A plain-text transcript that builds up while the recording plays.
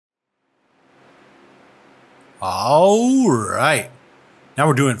All right. Now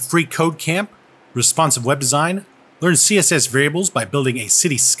we're doing FreeCodeCamp, responsive web design. Learn CSS variables by building a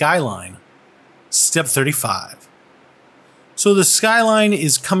city skyline. Step 35. So the skyline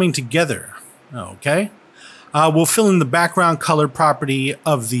is coming together. Okay. We'll fill in the background color property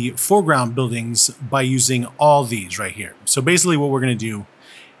of the foreground buildings by using all these right here. So basically what we're going to do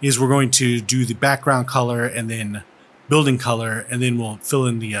is we're going to do the background color and then building color, and then we'll fill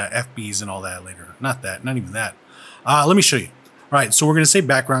in the FBs and all that later. Not even that. Let me show you. All right, so we're going to say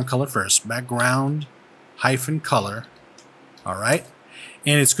background color first. Background hyphen color. All right.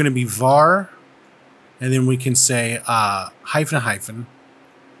 And it's going to be var, and then we can say hyphen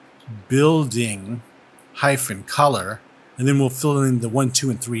building hyphen color, and then we'll fill in the 1, 2,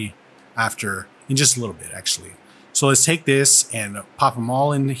 and 3 after in just a little bit, actually. So let's take this and pop them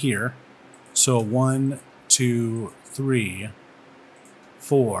all in here. So 1, 2, 3,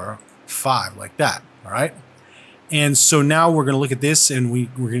 4, 5, like that. All right. And so now we're going to look at this, and we're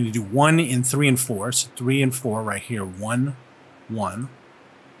going to do 1 and 3 and 4. So 3 and 4 right here. 1, 1.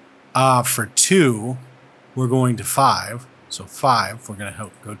 For 2, we're going to 5. So 5, we're going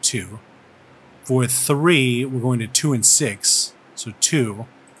to go 2. For 3, we're going to 2 and 6. So 2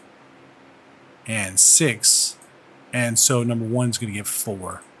 and 6. And so number 1 is going to give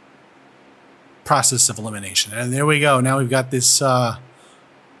 4. Process of elimination. And there we go. Now we've got this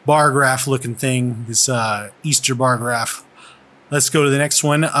bar graph looking thing, this Easter bar graph. Let's go to the next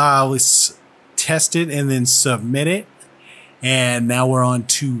one. Let's test it and then submit it. And now we're on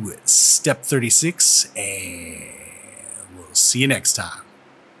to step 36, and we'll see you next time.